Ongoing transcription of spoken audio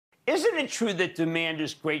Isn't it true that demand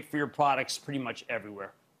is great for your products pretty much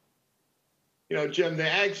everywhere? You know, Jim, the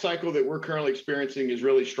ag cycle that we're currently experiencing is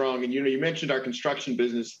really strong. And, you mentioned our construction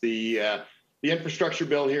business. The infrastructure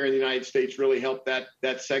bill here in the United States really helped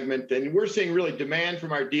that segment. And we're seeing really demand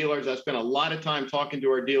from our dealers. I spent a lot of time talking to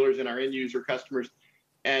our dealers and our end user customers,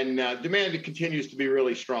 and demand continues to be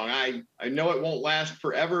really strong. I know it won't last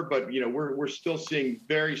forever, but, we're still seeing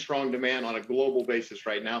very strong demand on a global basis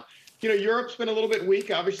right now. Europe's been a little bit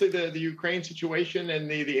weak. Obviously, the Ukraine situation and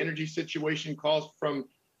the energy situation calls from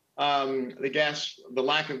the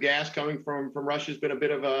lack of gas coming from Russia has been a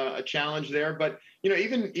bit of a challenge there. But,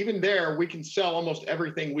 even there, we can sell almost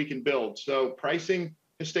everything we can build. So pricing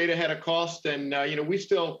has stayed ahead of cost. And,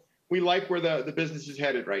 we like where the business is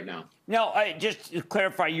headed right now. Now, just to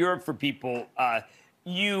clarify Europe for people,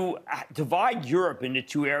 you divide Europe into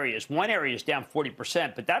two areas. One area is down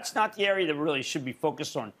 40%, but that's not the area that really should be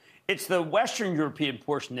focused on. It's the Western European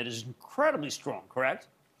portion that is incredibly strong, correct?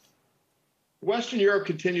 Western Europe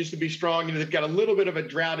continues to be strong. They've got a little bit of a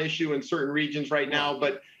drought issue in certain regions right now,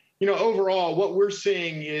 but overall, what we're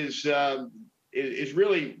seeing is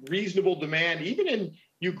really reasonable demand. Even in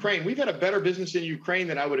Ukraine, we've had a better business in Ukraine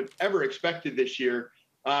than I would have ever expected this year.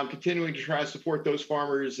 Continuing to try to support those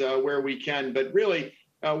farmers where we can, but really,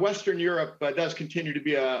 Western Europe does continue to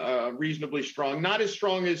be a reasonably strong, not as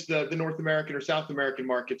strong as the North American or South American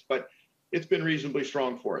markets, but it's been reasonably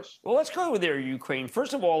strong for us. Well, let's go with Ukraine.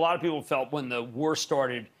 First of all, a lot of people felt when the war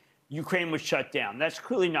started, Ukraine was shut down. That's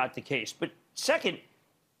clearly not the case. But second,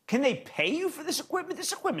 can they pay you for this equipment?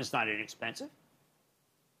 This equipment's not inexpensive.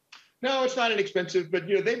 No, it's not inexpensive, but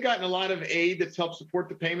they've gotten a lot of aid that's helped support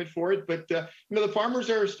the payment for it. But the farmers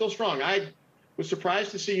are still strong. I was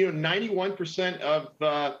surprised to see 91% of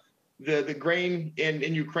the grain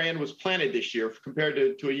in Ukraine was planted this year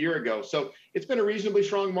compared to a year ago. So it's been a reasonably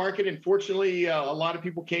strong market. And fortunately, a lot of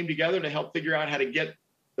people came together to help figure out how to get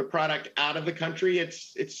the product out of the country.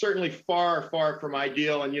 It's certainly far, far from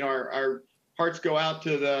ideal. And, our hearts go out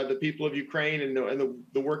to the people of Ukraine and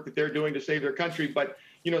the work that they're doing to save their country. But,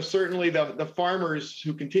 certainly the farmers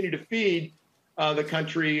who continue to feed the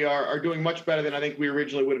country are doing much better than I think we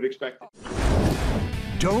originally would have expected.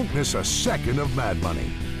 Don't miss a second of Mad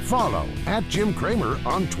Money. Follow @JimCramer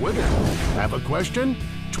on Twitter. Have a question?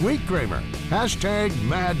 Tweet Cramer.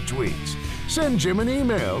 #MadTweets. Send Jim an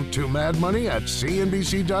email to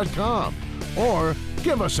madmoney@cnbc.com or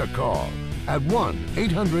give us a call at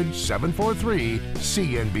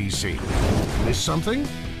 1-800-743-CNBC. Miss something?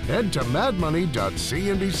 Head to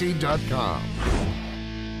madmoney.cnbc.com.